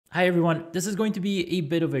Hi everyone, this is going to be a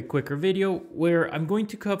bit of a quicker video where I'm going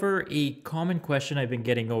to cover a common question I've been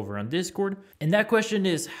getting over on Discord. And that question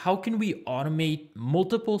is, how can we automate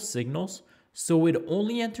multiple signals so it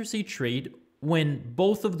only enters a trade when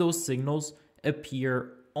both of those signals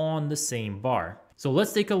appear on the same bar? So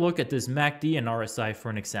let's take a look at this MACD and RSI for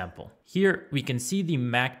an example. Here we can see the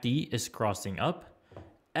MACD is crossing up.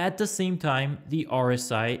 At the same time, the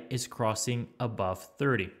RSI is crossing above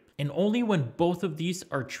 30. And only when both of these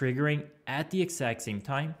are triggering at the exact same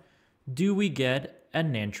time do we get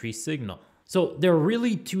an entry signal. So there are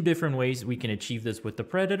really two different ways we can achieve this with the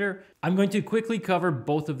Predator. I'm going to quickly cover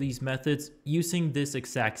both of these methods using this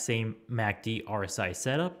exact same MACD RSI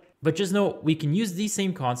setup. But just know we can use these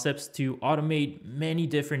same concepts to automate many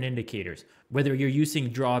different indicators, whether you're using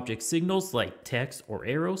draw object signals like text or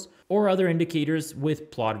arrows, or other indicators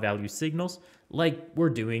with plot value signals like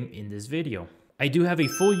we're doing in this video. I do have a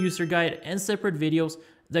full user guide and separate videos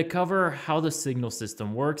that cover how the signal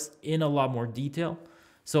system works in a lot more detail.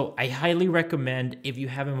 So I highly recommend, if you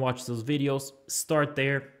haven't watched those videos, start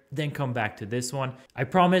there, then come back to this one. I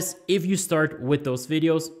promise if you start with those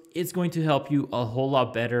videos, it's going to help you a whole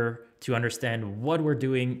lot better to understand what we're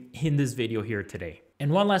doing in this video here today. And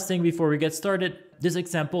one last thing before we get started, this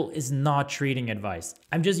example is not trading advice.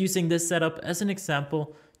 I'm just using this setup as an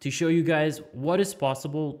example to show you guys what is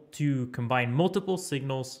possible to combine multiple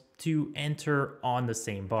signals to enter on the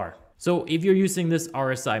same bar. So if you're using this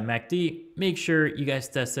RSI MACD, make sure you guys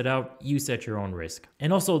test it out, use at your own risk.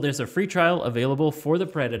 And also there's a free trial available for the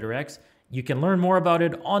Predator X. You can learn more about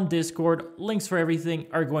it on Discord. Links for everything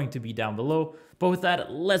are going to be down below. But with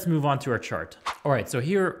that, let's move on to our chart. All right, so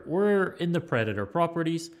here we're in the Predator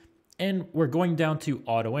properties and we're going down to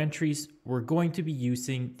auto entries. We're going to be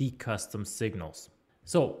using the custom signals.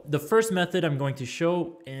 So the first method I'm going to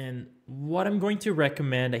show, and what I'm going to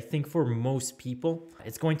recommend, I think for most people,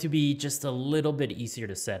 it's going to be just a little bit easier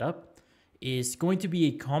to set up, is going to be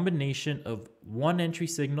a combination of one entry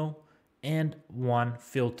signal and one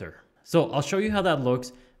filter. So I'll show you how that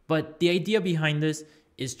looks, but the idea behind this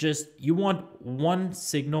is just you want one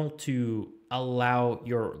signal to allow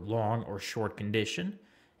your long or short condition,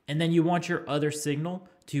 and then you want your other signal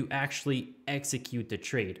to actually execute the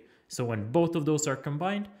trade. So when both of those are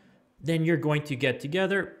combined, then you're going to get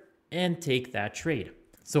together and take that trade.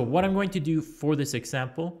 So what I'm going to do for this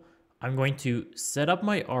example, I'm going to set up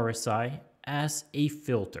my RSI as a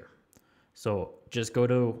filter. So just go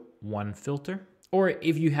to one filter, or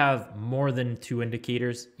if you have more than two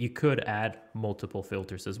indicators, you could add multiple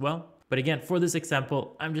filters as well. But again, for this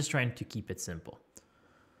example, I'm just trying to keep it simple.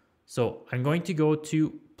 So I'm going to go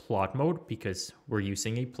to plot mode because we're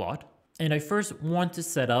using a plot. And I first want to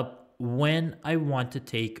set up when I want to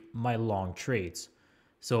take my long trades.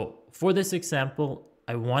 So for this example,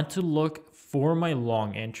 I want to look for my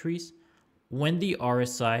long entries when the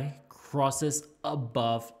RSI crosses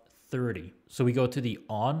above 30. So we go to the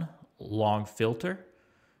on long filter.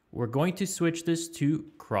 We're going to switch this to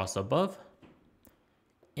cross above,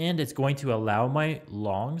 and it's going to allow my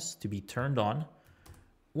longs to be turned on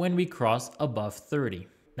when we cross above 30.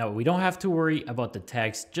 Now, we don't have to worry about the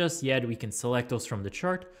tags just yet. We can select those from the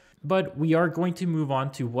chart, but we are going to move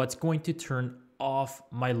on to what's going to turn off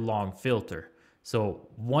my long filter. So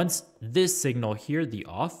once this signal here, the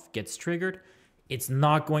off, gets triggered, it's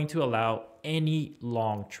not going to allow any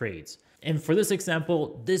long trades. And for this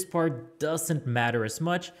example, this part doesn't matter as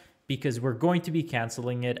much because we're going to be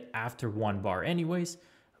canceling it after one bar anyways,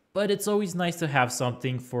 but it's always nice to have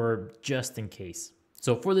something for just in case.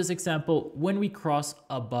 So for this example, when we cross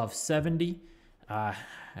above 70, I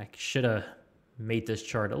should have made this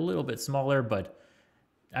chart a little bit smaller, but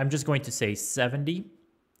I'm just going to say 70.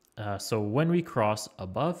 So when we cross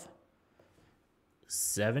above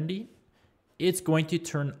 70, it's going to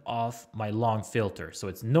turn off my long filter. So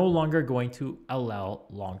it's no longer going to allow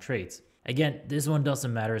long trades. Again, this one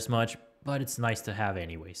doesn't matter as much, but it's nice to have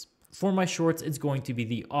anyways. For my shorts, it's going to be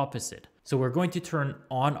the opposite. So we're going to turn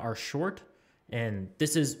on our short, and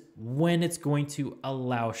this is when it's going to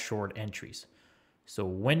allow short entries. So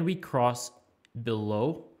when we cross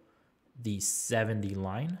below the 70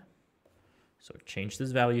 line, so change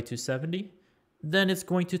this value to 70, then it's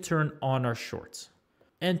going to turn on our shorts.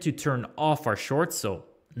 And to turn off our shorts, so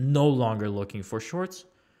no longer looking for shorts,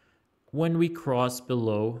 when we cross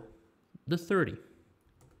below the 30.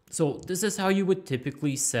 So this is how you would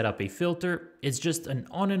typically set up a filter. It's just an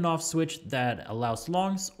on and off switch that allows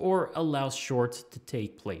longs or allows shorts to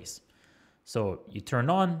take place. So you turn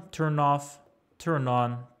on, turn off, turn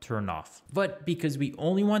on, turn off. But because we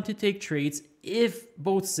only want to take trades if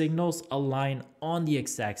both signals align on the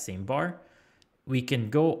exact same bar, we can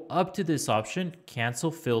go up to this option,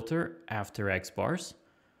 cancel filter after X bars.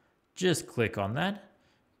 Just click on that.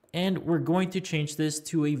 And we're going to change this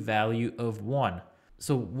to a value of 1.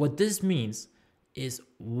 So what this means is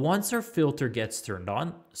once our filter gets turned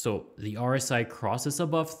on, so the RSI crosses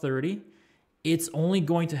above 30, it's only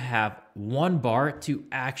going to have 1 bar to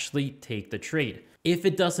actually take the trade. If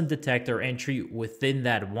it doesn't detect our entry within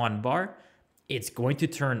that 1 bar, it's going to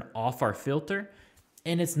turn off our filter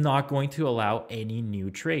and it's not going to allow any new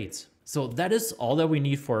trades. So that is all that we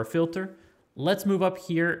need for our filter. Let's move up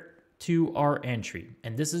here to our entry.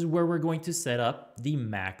 And this is where we're going to set up the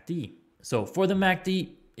MACD. So for the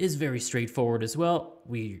MACD is very straightforward as well.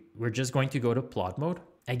 We're just going to go to plot mode.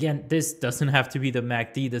 Again, this doesn't have to be the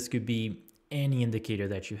MACD. This could be any indicator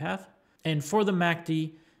that you have. And for the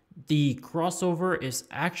MACD, the crossover is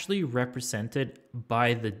actually represented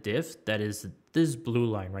by the diff, that is this blue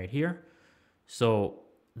line right here. So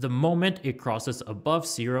the moment it crosses above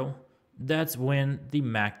 0, that's when the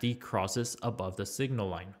MACD crosses above the signal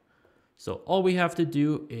line. So all we have to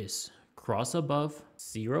do is cross above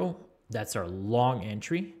 0. That's our long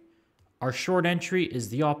entry. Our short entry is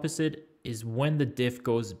the opposite, is when the diff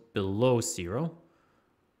goes below 0.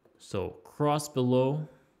 So cross below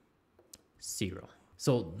 0.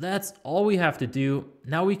 So that's all we have to do.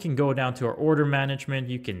 Now we can go down to our order management.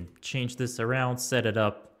 You can change this around, set it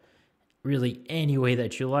up really any way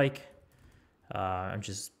that you like. I'm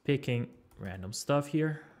just picking random stuff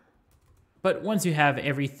here. But once you have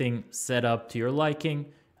everything set up to your liking,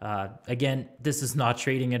 again, this is not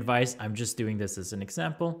trading advice. I'm just doing this as an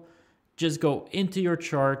example. Just go into your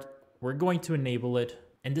chart. We're going to enable it.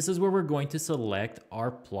 And this is where we're going to select our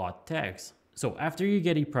plot tags. So after you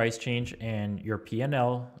get a price change and your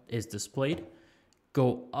P&L is displayed,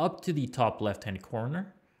 go up to the top left-hand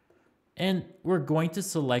corner. And we're going to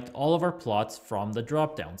select all of our plots from the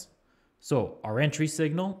drop-downs. So our entry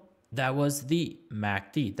signal, that was the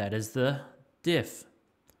MACD, that is the diff.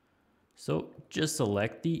 So just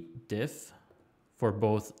select the diff for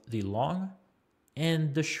both the long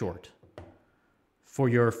and the short. For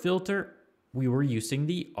your filter, we were using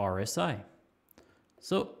the RSI.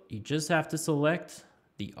 So you just have to select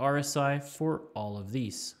the RSI for all of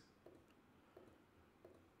these.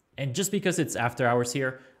 And just because it's after hours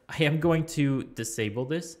here, I am going to disable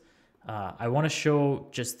this. I want to show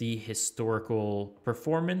just the historical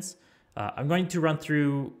performance. I'm going to run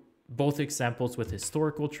through both examples with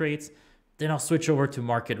historical trades. Then I'll switch over to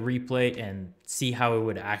market replay and see how it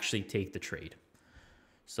would actually take the trade.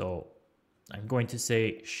 So I'm going to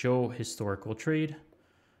say show historical trade.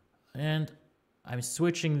 And I'm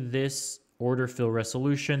switching this order fill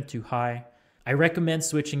resolution to high. I recommend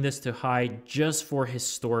switching this to high just for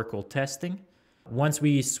historical testing. Once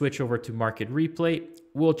we switch over to market replay,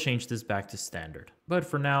 we'll change this back to standard. But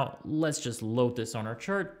for now, let's just load this on our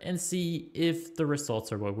chart and see if the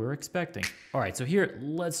results are what we're expecting. All right, so here,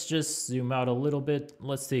 let's just zoom out a little bit.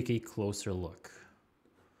 Let's take a closer look.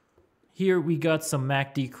 Here we got some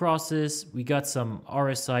MACD crosses. We got some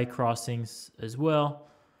RSI crossings as well.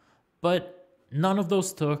 But none of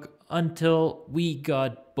those took until we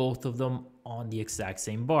got both of them on the exact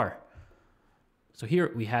same bar. So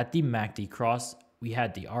here we had the MACD cross, we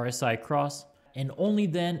had the RSI cross, and only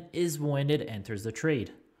then is when it enters the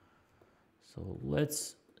trade. So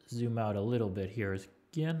let's zoom out a little bit here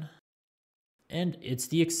again. And it's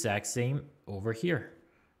the exact same over here.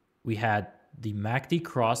 We had the MACD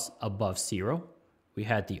cross above 0, we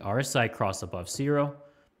had the RSI cross above 0,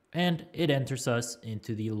 and it enters us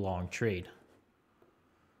into the long trade.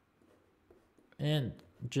 And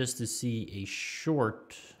just to see a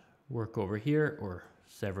short work over here, or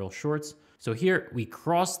several shorts. So here we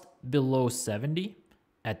crossed below 70.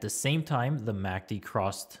 At the same time, the MACD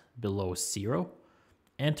crossed below 0,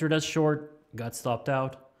 entered us short, got stopped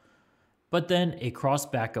out, but then it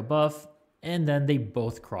crossed back above, and then they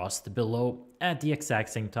both crossed below at the exact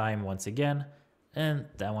same time once again, and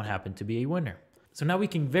that one happened to be a winner. So now we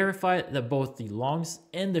can verify that both the longs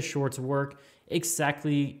and the shorts work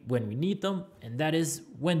exactly when we need them, and that is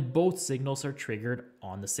when both signals are triggered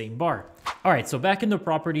on the same bar. All right, so back in the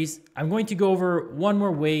properties, I'm going to go over one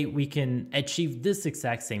more way we can achieve this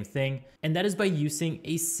exact same thing, and that is by using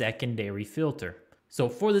a secondary filter. So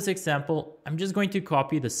for this example, I'm just going to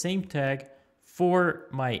copy the same tag for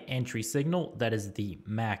my entry signal, that is the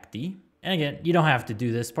MACD. And again, you don't have to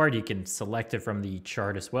do this part, you can select it from the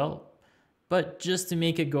chart as well. But just to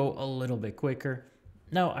make it go a little bit quicker,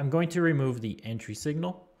 now I'm going to remove the entry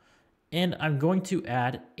signal and I'm going to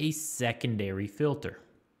add a secondary filter.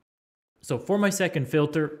 So for my second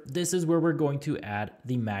filter, this is where we're going to add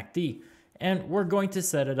the MACD, and we're going to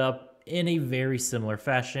set it up in a very similar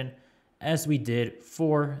fashion. as we did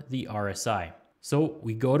for the RSI. So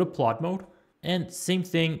we go to plot mode, and same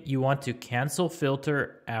thing, you want to cancel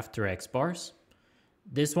filter after X bars.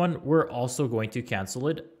 This one, we're also going to cancel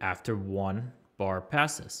it after 1 bar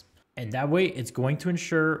passes. And that way it's going to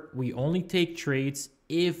ensure we only take trades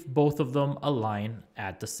if both of them align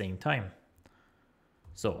at the same time.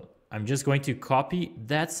 So I'm just going to copy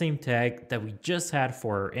that same tag that we just had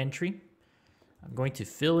for our entry. I'm going to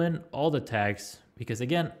fill in all the tags because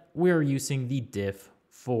again, we're using the diff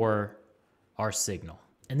for our signal.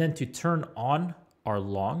 And then to turn on our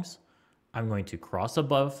longs, I'm going to cross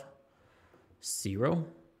above 0.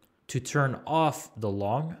 To turn off the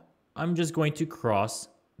long, I'm just going to cross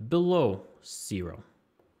below 0.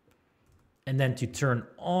 And then to turn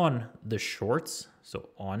on the shorts, so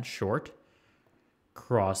on short,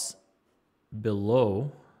 cross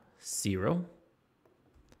below 0.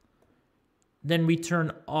 Then we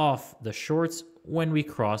turn off the shorts when we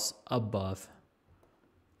cross above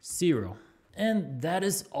 0. And that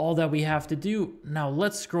is all that we have to do. Now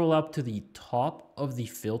let's scroll up to the top of the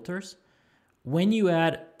filters. When you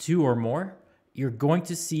add 2 or more, you're going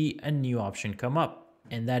to see a new option come up,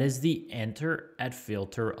 and that is the enter at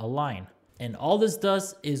filter align. And all this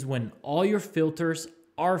does is when all your filters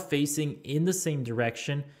are facing in the same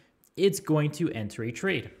direction, it's going to enter a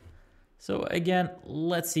trade. So again,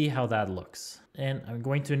 let's see how that looks. And I'm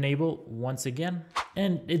going to enable once again,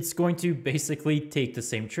 and it's going to basically take the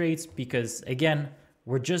same trades because again,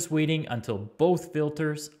 we're just waiting until both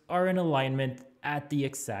filters are in alignment at the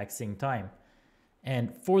exact same time.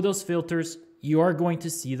 And for those filters, you are going to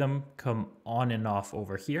see them come on and off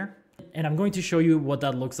over here. And I'm going to show you what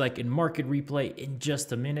that looks like in market replay in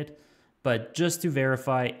just a minute. But just to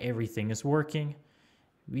verify everything is working,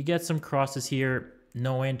 we get some crosses here,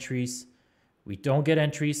 no entries. We don't get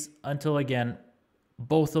entries until again,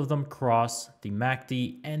 both of them cross the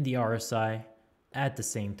MACD and the RSI at the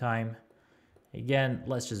same time. Again,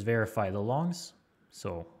 let's just verify the longs.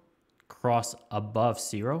 So cross above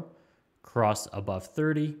 0, cross above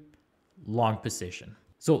 30, long position.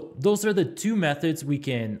 So those are the two methods we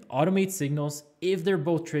can automate signals if they're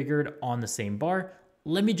both triggered on the same bar.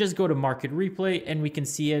 Let me just go to market replay and we can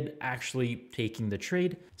see it actually taking the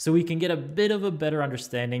trade so we can get a bit of a better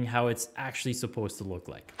understanding how it's actually supposed to look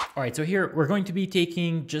like. All right, so here we're going to be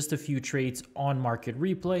taking just a few trades on market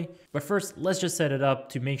replay, but first let's just set it up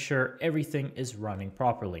to make sure everything is running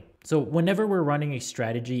properly. So whenever we're running a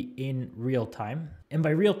strategy in real time, and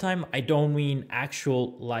by real time, I don't mean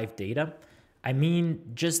actual live data, I mean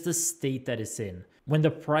just the state that it's in. When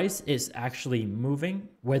the price is actually moving,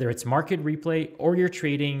 whether it's market replay or you're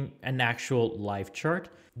trading an actual live chart,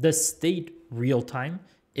 the state real time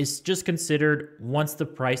is just considered once the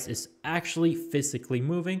price is actually physically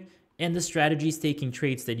moving and the strategy is taking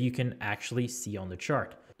trades that you can actually see on the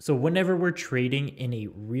chart. So whenever we're trading in a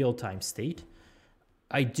real-time state,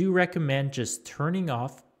 I do recommend just turning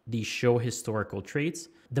off the show historical trades.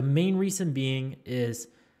 The main reason being is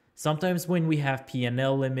sometimes when we have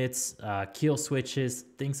P&L limits, kill switches,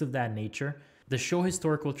 things of that nature, the show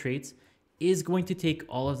historical trades is going to take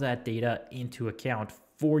all of that data into account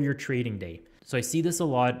for your trading day. So I see this a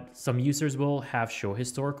lot. Some users will have show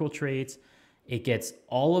historical trades. It gets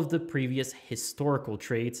all of the previous historical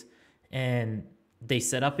trades and they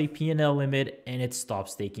set up a P&L limit and it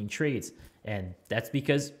stops taking trades. And that's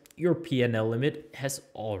because your P&L limit has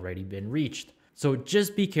already been reached. So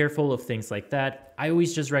just be careful of things like that. I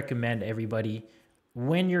always just recommend everybody,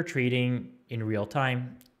 when you're trading in real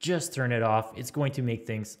time, just turn it off. It's going to make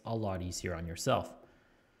things a lot easier on yourself.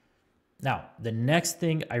 Now, the next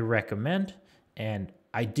thing I recommend, and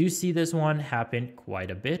I do see this one happen quite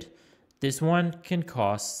a bit, this one can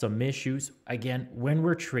cause some issues, again, when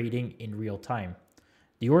we're trading in real time.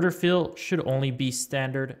 The order fill should only be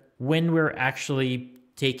standard when we're actually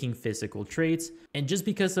taking physical trades. And just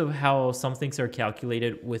because of how some things are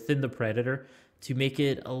calculated within the Predator to make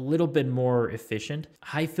it a little bit more efficient,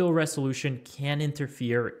 high fill resolution can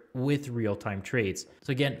interfere with real-time trades.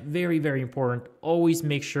 So again, very, very important. Always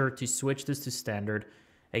make sure to switch this to standard.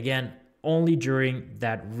 Again, only during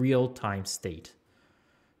that real-time state.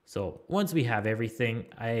 So once we have everything,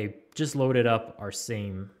 I just loaded up our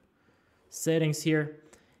same settings here.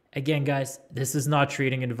 Again, guys, this is not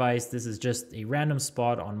trading advice. This is just a random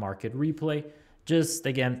spot on market replay. Just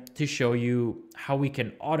again, to show you how we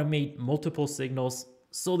can automate multiple signals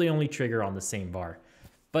so they only trigger on the same bar.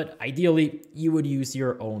 But ideally, you would use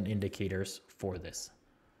your own indicators for this.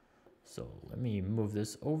 So let me move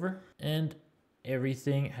this over and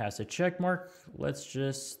everything has a check mark. Let's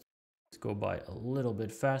go by a little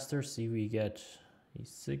bit faster. See, we get a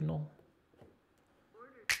signal.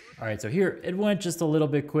 All right, so here it went just a little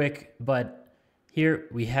bit quick, but here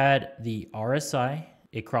we had the RSI,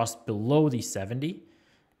 it crossed below the 70.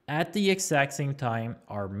 At the exact same time,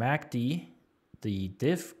 our MACD, the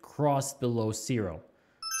diff, crossed below 0.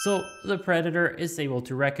 So the Predator is able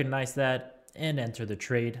to recognize that and enter the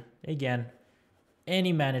trade. Again,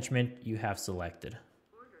 any management you have selected.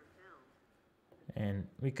 And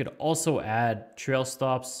we could also add trail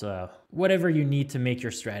stops, whatever you need to make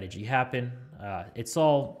your strategy happen. It's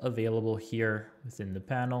all available here within the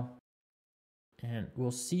panel. And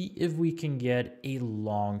we'll see if we can get a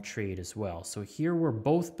long trade as well. So here we're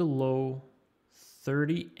both below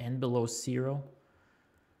 30 and below 0.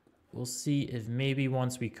 We'll see if maybe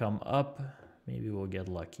once we come up, maybe we'll get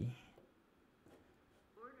lucky.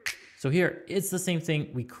 So here, it's the same thing.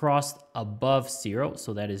 We crossed above 0,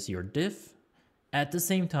 so that is your diff. At the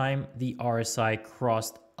same time, the RSI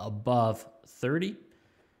crossed above 30.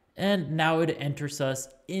 And now it enters us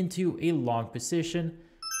into a long position.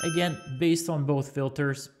 Again, based on both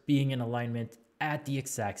filters being in alignment at the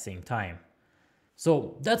exact same time.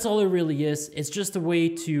 So that's all it really is. It's just a way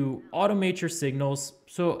to automate your signals.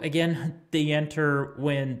 So again, they enter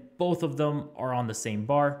when both of them are on the same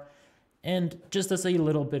bar. And just as a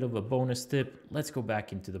little bit of a bonus tip, let's go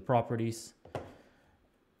back into the properties.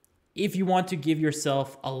 If you want to give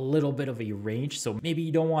yourself a little bit of a range, so maybe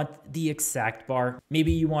you don't want the exact bar,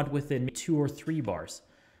 maybe you want within 2 or 3 bars.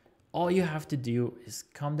 All you have to do is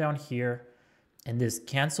come down here and this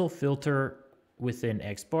cancel filter within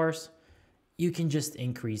X bars. You can just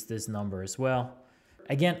increase this number as well.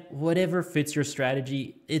 Again, whatever fits your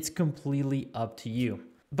strategy, it's completely up to you.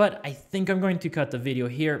 But I think I'm going to cut the video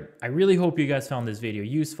here. I really hope you guys found this video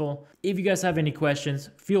useful. If you guys have any questions,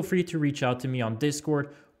 feel free to reach out to me on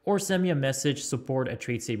Discord or send me a message,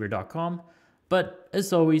 support@tradesaber.com. But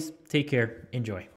as always, take care, enjoy.